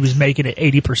open, he was making it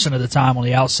 80% of the time on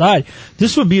the outside.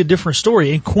 This would be a different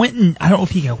story. And Quentin, I don't know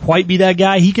if he can quite be that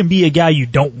guy. He can be a guy you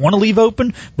don't want to leave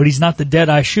open, but he's not the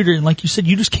dead-eye shooter. And like you said,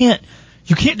 you can't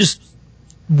just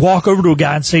walk over to a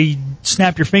guy and say,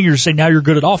 snap your fingers and say, now you're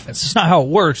good at offense. It's not how it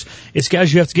works. It's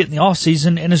guys you have to get in the off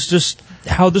season, and it's just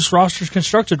how this roster is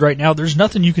constructed right now. There's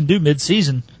nothing you can do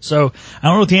mid-season. So I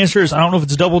don't know what the answer is. I don't know if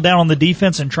it's double down on the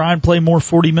defense and try and play more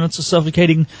 40 minutes of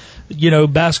suffocating,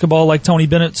 basketball like Tony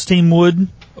Bennett's team would,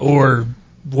 or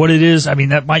what it is. I mean,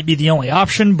 that might be the only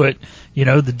option, but,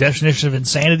 the definition of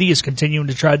insanity is continuing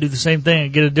to try to do the same thing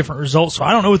and get a different result. So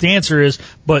I don't know what the answer is,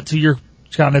 but to your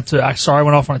sorry, I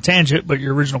went off on a tangent, but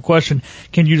your original question,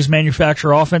 can you just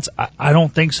manufacture offense? I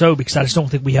don't think so, because I just don't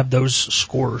think we have those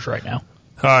scorers right now.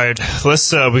 All right,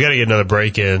 let's, we got to get another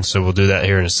break in, so we'll do that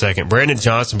here in a second. Brandon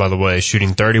Johnson, by the way,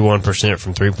 shooting 31%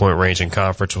 from three-point range in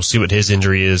conference. We'll see what his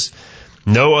injury is.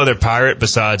 No other Pirate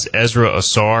besides Ezra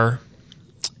Asar,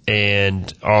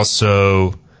 and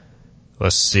also,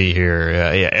 let's see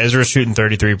here. Ezra shooting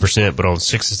 33%, but on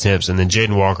 6 attempts, and then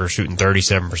Jaden Walker shooting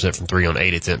 37% from 3 on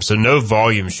 8 attempts. So no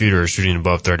volume shooter is shooting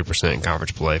above 30% in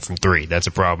conference play from 3. That's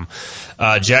a problem.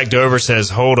 Jack Dover says,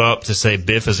 hold up, to say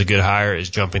Biff is a good hire is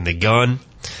jumping the gun.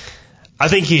 I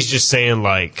think he's just saying,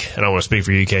 I don't want to speak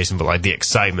for you, Kason, but the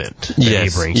excitement that he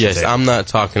brings. Yes, I'm not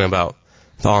talking about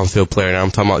the on-field player now.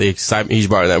 I'm talking about the excitement he's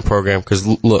brought in that program. Because,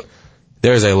 look,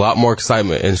 there's a lot more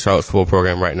excitement in Charlotte's football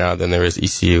program right now than there is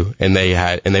ECU, and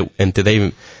did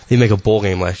they make a bowl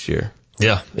game last year?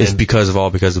 Yeah, it's because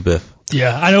of Biff.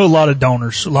 Yeah, I know a lot of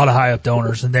donors, a lot of high up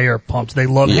donors, and they are pumped. They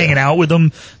love hanging out with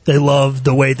them. They love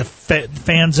the way the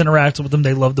fans interact with them.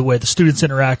 They love the way the students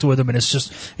interact with them, and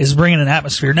it's bringing an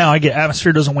atmosphere. Now, I get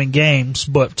atmosphere doesn't win games,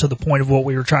 but to the point of what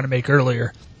we were trying to make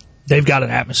earlier, they've got an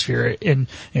atmosphere in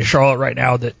Charlotte right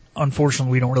now that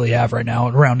unfortunately we don't really have right now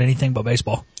around anything but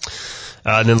baseball.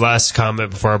 And then last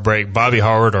comment before our break, Bobby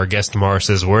Harward, our guest tomorrow,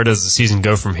 says, where does the season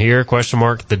go from here? ?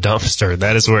 The dumpster.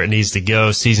 That is where it needs to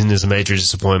go. Season is a major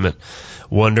disappointment.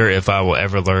 Wonder if I will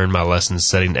ever learn my lessons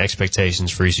setting expectations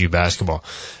for ECU basketball.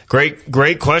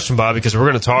 Great question, Bobby, because we're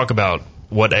going to talk about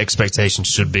what expectations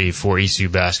should be for ECU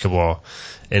basketball.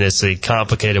 And it's a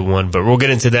complicated one, but we'll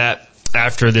get into that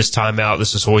after this timeout.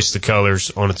 This is Hoist the Colors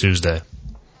on a Tuesday.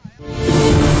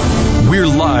 We're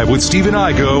live with Stephen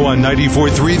Igo on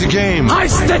 94.3 The Game.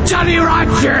 Hoist the Johnny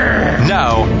Roger!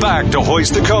 Now, back to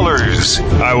Hoist the Colors. All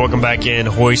right, welcome back in.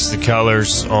 Hoist the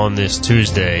Colors on this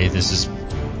Tuesday. This is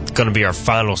going to be our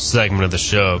final segment of the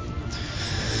show.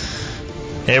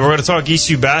 And we're going to talk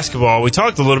ECU basketball. We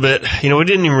talked a little bit. We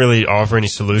didn't even really offer any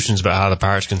solutions about how the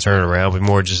Pirates can turn it around. We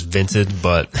more just vented.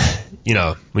 But,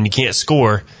 when you can't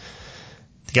score,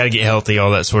 you got to get healthy,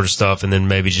 all that sort of stuff, and then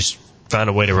maybe just find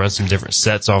a way to run some different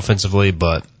sets offensively,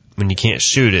 but when you can't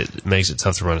shoot it makes it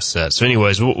tough to run a set. So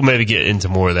anyways, we'll maybe get into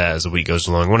more of that as the week goes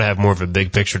along. I want to have more of a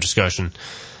big picture discussion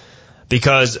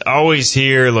because I always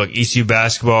hear, look, ECU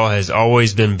basketball has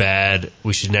always been bad.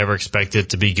 We should never expect it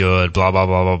to be good, blah, blah,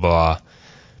 blah, blah, blah.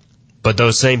 But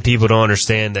those same people don't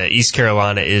understand that East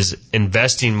Carolina is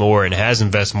investing more and has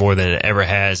invested more than it ever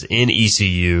has in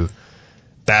ECU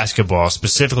basketball,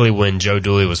 specifically when Joe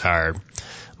Dooley was hired.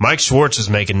 Mike Schwartz is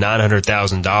making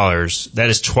 $900,000. That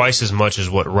is twice as much as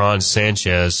what Ron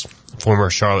Sanchez, former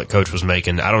Charlotte coach, was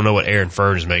making. I don't know what Aaron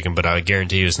Fern is making, but I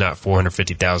guarantee you it's not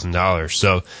 $450,000.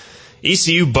 So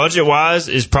ECU budget-wise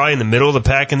is probably in the middle of the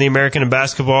pack in the American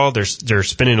basketball. They're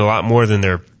spending a lot more than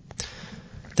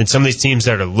some of these teams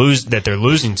that they're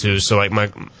losing to. So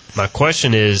my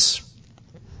question is,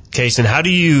 Kason, how do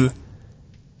you?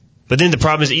 But then the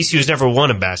problem is ECU has never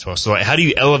won in basketball. So how do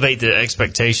you elevate the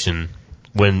expectation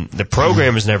when the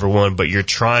program has never won, but you're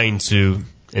trying to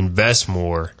invest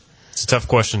more? It's a tough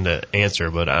question to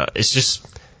answer, but it's just,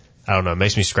 I don't know, it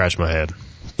makes me scratch my head.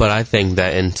 But I think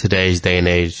that in today's day and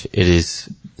age, it is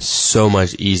so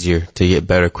much easier to get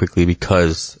better quickly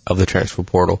because of the transfer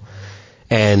portal.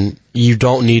 And you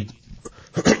don't need,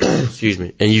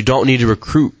 and you don't need to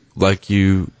recruit like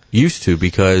you used to,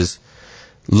 because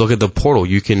look at the portal.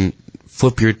 You can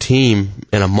flip your team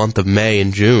in a month of May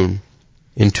and June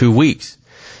in 2 weeks.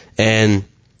 And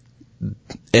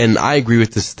I agree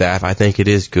with the staff. I think it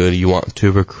is good. You want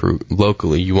to recruit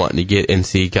locally. You want to get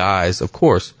NC guys. Of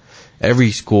course,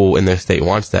 every school in their state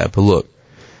wants that. But look,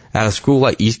 at a school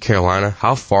like East Carolina,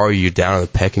 how far are you down in the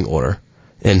pecking order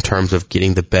in terms of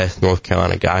getting the best North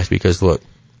Carolina guys? Because look,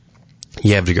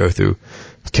 you have to go through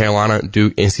Carolina,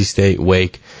 Duke, NC State,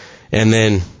 Wake. And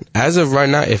then as of right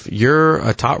now, if you're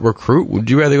a top recruit, would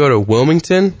you rather go to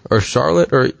Wilmington or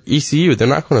Charlotte or ECU? They're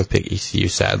not going to pick ECU,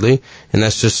 sadly. And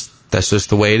that's just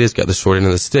the way it is. Got the short end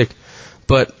of the stick.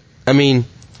 But I mean,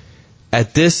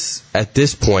 at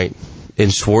this point in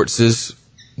Schwartz's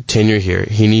tenure here,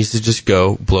 he needs to just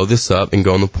go blow this up and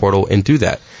go in the portal and do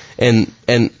that. And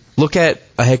look at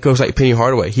a head coach like Penny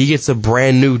Hardaway. He gets a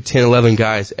brand new 10, 11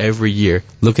 guys every year.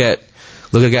 Look at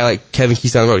a guy like Kevin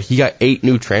Keys down the road. He got 8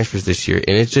 new transfers this year,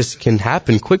 and it just can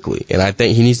happen quickly. And I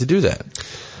think he needs to do that.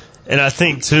 And I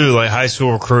think, too, like high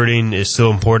school recruiting is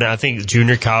still important. I think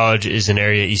junior college is an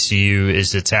area ECU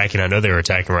is attacking. I know they're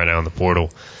attacking right now in the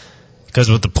portal. Because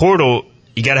with the portal,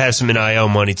 you got to have some NIL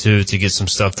money, too, to get some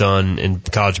stuff done in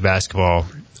college basketball.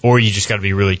 Or you just got to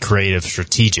be really creative,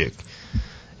 strategic.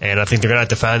 And I think they're going to have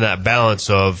to find that balance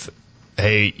of,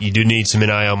 hey, you do need some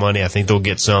NIL money. I think they'll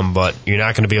get some, but you're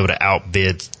not going to be able to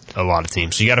outbid a lot of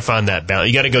teams. So you got to find that balance.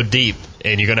 You got to go deep,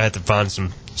 and you're going to have to find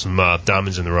some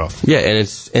diamonds in the rough. Yeah, and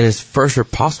it's for sure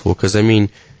possible because, I mean,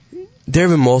 there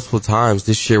have been multiple times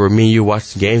this year where me and you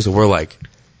watch the games and we're like,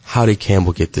 how did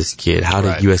Campbell get this kid? How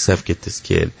did USF get this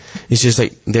kid? It's just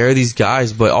like there are these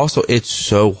guys, but also it's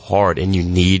so hard, and you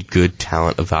need good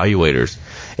talent evaluators.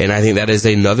 And I think that is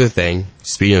another thing,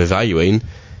 speaking of evaluating,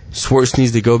 Schwartz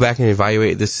needs to go back and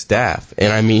evaluate the staff.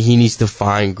 And, I mean, he needs to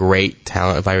find great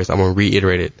talent evaluators. I'm going to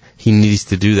reiterate it. He needs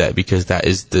to do that because that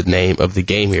is the name of the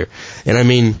game here. And, I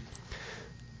mean,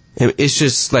 it's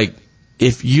just like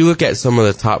if you look at some of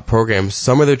the top programs,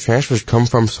 some of their transfers come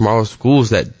from smaller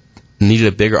schools that needed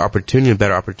a bigger opportunity, a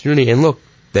better opportunity. And, look,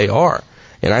 they are.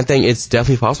 And I think it's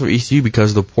definitely possible for ECU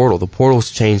because of the portal. The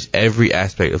portal's changed every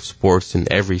aspect of sports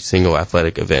in every single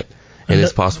athletic event. And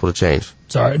it's possible to change.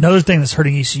 Sorry. Another thing that's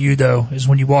hurting ECU, though, is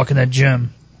when you walk in that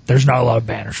gym, there's not a lot of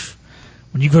banners.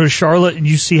 When you go to Charlotte and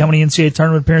you see how many NCAA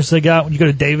tournament appearances they got, when you go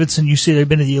to Davidson, you see they've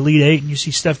been to the Elite Eight, and you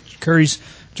see Steph Curry's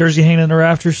jersey hanging in the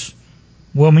rafters.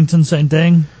 Wilmington, same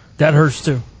thing. That hurts,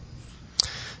 too.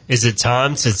 Is it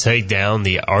time to take down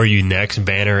the Are You Next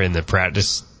banner in the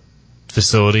practice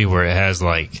facility where it has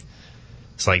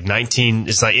it's like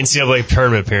NCAA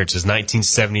tournament appearances,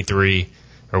 1973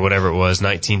 or whatever it was,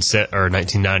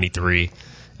 1993,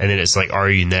 and then it's like, Are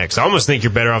You Next? I almost think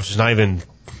you're better off just not even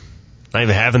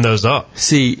having those up.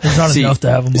 There's not enough to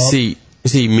have them up. See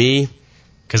me.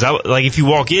 Because if you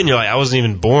walk in, you're like, I wasn't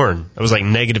even born. I was like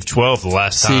 -12 the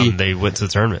last time they went to the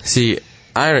tournament.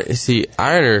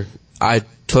 I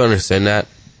totally understand that.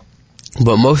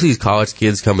 But most of these college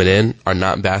kids coming in are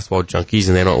not basketball junkies,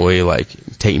 and they don't really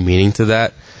take meaning to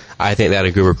that. I think that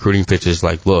a good recruiting pitch is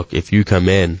like, look, if you come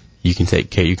in, you can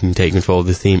take control of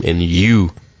this team, and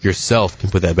you yourself can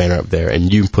put that banner up there,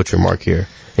 and you put your mark here,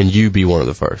 and you be one of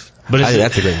the first. But I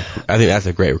think that's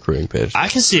a great recruiting pitch. I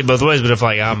can see it both ways, but if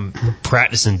I'm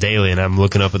practicing daily and I'm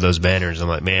looking up at those banners, I'm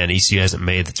like, man, ECU hasn't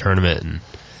made the tournament in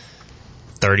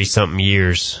 30-something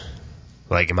years.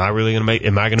 Am I really going to make?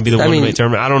 Am I going to be the one to make the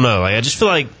tournament? I don't know. I just feel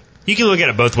like you can look at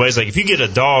it both ways. If you get a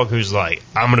dog who's like,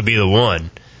 I'm going to be the one,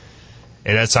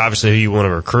 and that's obviously who you want to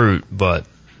recruit, but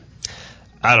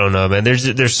I don't know, man.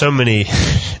 There's so many.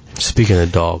 Speaking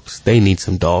of dogs, they need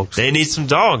some dogs. They need some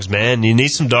dogs, man. You need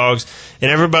some dogs.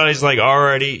 And everybody's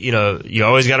already, you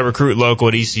always got to recruit local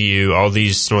at ECU. All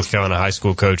these North Carolina high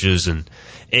school coaches and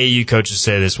AAU coaches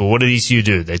say this. Well, what did ECU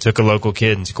do? They took a local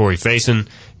kid, and Corey Faison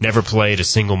never played a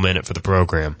single minute for the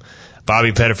program.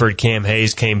 Bobby Pettiford, Cam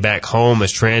Hayes came back home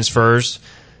as transfers.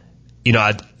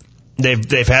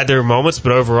 They've had their moments,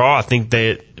 but overall, I think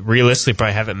they realistically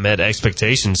probably haven't met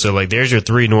expectations. So, there's your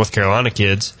 3 North Carolina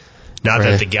kids. Not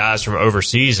that the guys from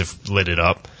overseas have lit it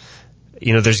up.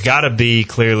 There's got to be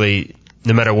clearly,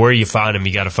 no matter where you find them,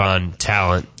 you got to find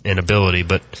talent and ability.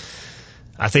 But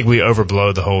I think we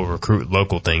overblow the whole recruit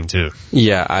local thing too.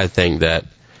 Yeah, I think that.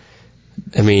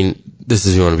 This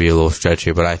is going to be a little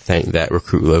stretchy, but I think that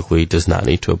recruit locally does not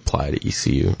need to apply to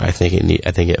ECU. I think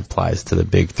it applies to the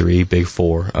Big 3, Big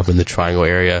 4 up in the Triangle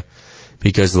area,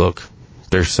 because look,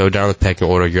 they're so down the pecking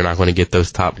order. You're not going to get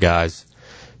those top guys.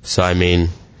 So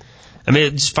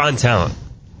just find talent.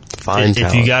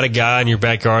 If you got a guy in your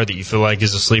backyard that you feel like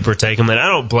is a sleeper, take him. And I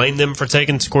don't blame them for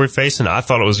taking Corey Faison. I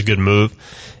thought it was a good move.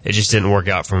 It just didn't work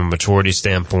out from a maturity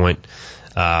standpoint.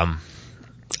 I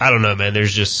don't know, man.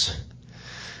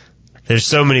 There's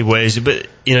so many ways. But,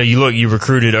 you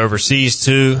recruited overseas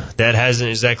too. That hasn't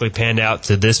exactly panned out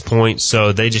to this point.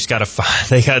 So they just got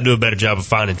to do a better job of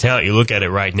finding talent. You look at it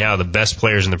right now, the best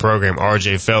players in the program,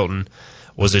 R.J. Felton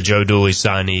was a Joe Dooley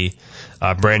signee.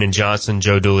 Brandon Johnson,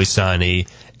 Joe Dooley signee.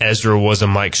 Ezra was a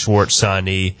Mike Schwartz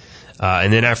signee.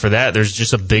 And then after that, there's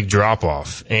just a big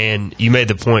drop-off. And you made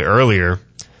the point earlier.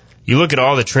 You look at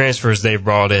all the transfers they've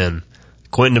brought in.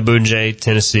 Quentin Abunje,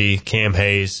 Tennessee, Cam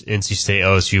Hayes, NC State,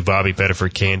 LSU, Bobby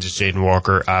Pettiford, Kansas, Jaden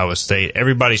Walker, Iowa State.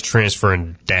 Everybody's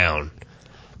transferring down.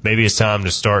 Maybe it's time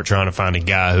to start trying to find a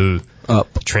guy who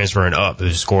transferring up,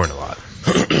 who's scoring a lot.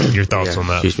 Your thoughts on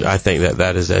that? Excuse me. I think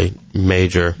that is a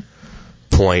major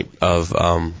point of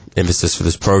emphasis for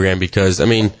this program because, I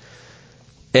mean,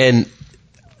 and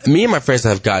me and my friends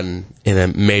have gotten in a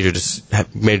major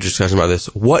discussion about this.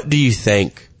 What do you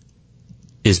think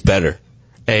is better?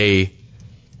 A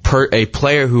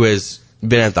player who has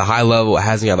been at the high level,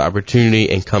 hasn't got the opportunity,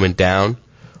 and coming down,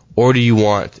 or do you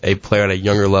want a player at a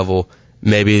younger level,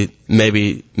 maybe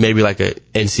like a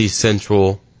NC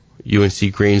Central,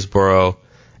 UNC Greensboro,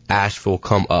 Asheville,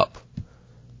 come up?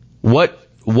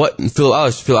 Phil, I'll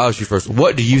ask you first.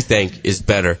 What do you think is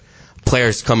better?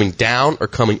 Players coming down or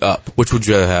coming up? Which would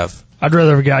you rather have? I'd rather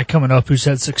have a guy coming up who's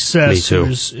had success. Me too.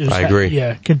 Who's I agree.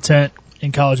 Content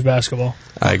in college basketball.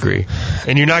 I agree.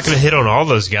 And you're not going to hit on all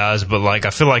those guys, but like I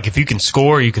feel like if you can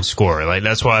score, you can score. Like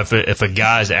that's why if a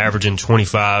guy's averaging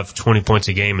 25, 20 points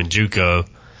a game in JUCO,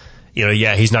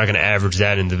 he's not going to average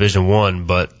that in Division I,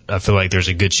 but I feel like there's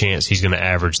a good chance he's going to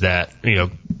average that,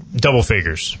 double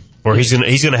figures. Or he's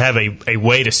gonna have a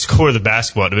way to score the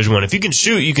basketball at Division I. If you can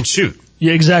shoot, you can shoot.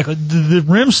 Yeah, exactly. The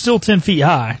rim's still 10 feet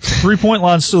high. 3-point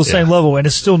line's still the same level, and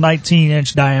it's still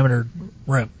 19-inch diameter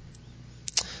rim.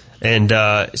 And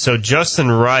so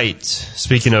Justin Wright,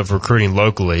 speaking of recruiting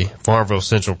locally, Farmville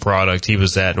Central product, he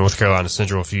was at North Carolina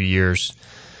Central a few years.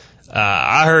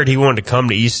 I heard he wanted to come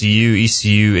to ECU.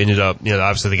 ECU ended up,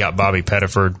 obviously they got Bobby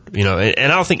Pettiford,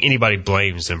 and I don't think anybody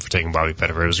blames him for taking Bobby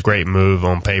Pettiford. It was a great move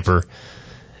on paper.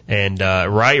 And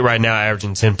Wright right now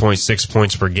averaging 10.6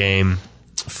 points per game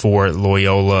for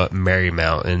Loyola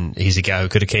Marymount, and he's a guy who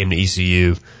could have came to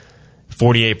ECU.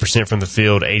 48% from the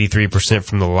field, 83%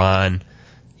 from the line,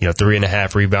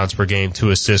 3.5 rebounds per game, 2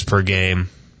 assists per game.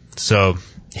 So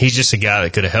he's just a guy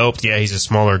that could have helped. Yeah, he's a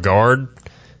smaller guard,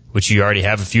 which you already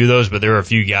have a few of those, but there are a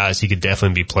few guys he could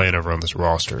definitely be playing over on this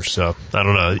roster. So I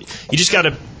don't know. You just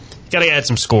gotta add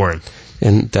some scoring.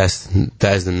 And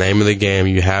that is the name of the game.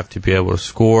 You have to be able to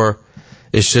score.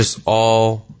 It's just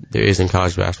all there is in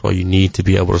college basketball. You need to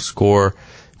be able to score.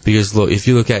 Because look, if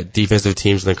you look at defensive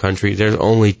teams in the country, there's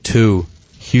only 2,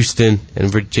 Houston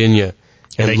and Virginia.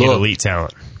 And they get elite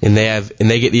talent. And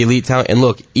they get the elite talent. And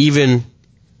look, even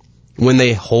when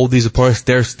they hold these opponents,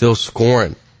 they're still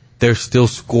scoring. They're still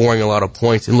scoring a lot of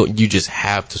points. And look, you just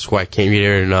have to score. I can't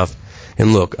reiterate it enough.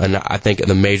 And look, I think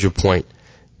the major point,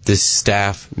 this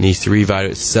staff needs to reevaluate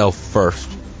itself first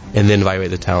and then evaluate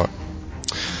the talent.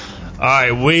 All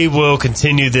right, we will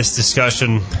continue this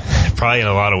discussion probably in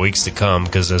a lot of weeks to come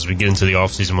because as we get into the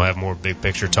offseason, we'll have more big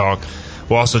picture talk.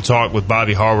 We'll also talk with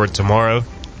Bobby Harward tomorrow.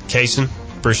 Kaysen,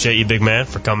 appreciate you, big man,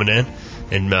 for coming in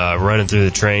and running through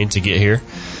the train to get here.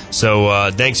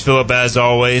 So thanks, Philip, as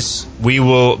always. We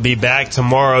will be back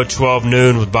tomorrow, 12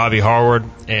 noon, with Bobby Harward,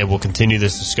 and we'll continue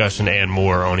this discussion and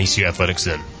more on ECU Athletics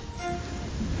then.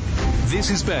 This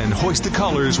has been Hoist the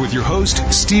Colors with your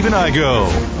host, Stephen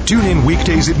Igo. Tune in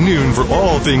weekdays at noon for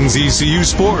all things ECU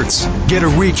sports. Get a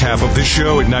recap of the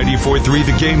show at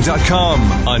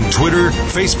 943thegame.com, on Twitter,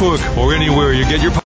 Facebook, or anywhere you get your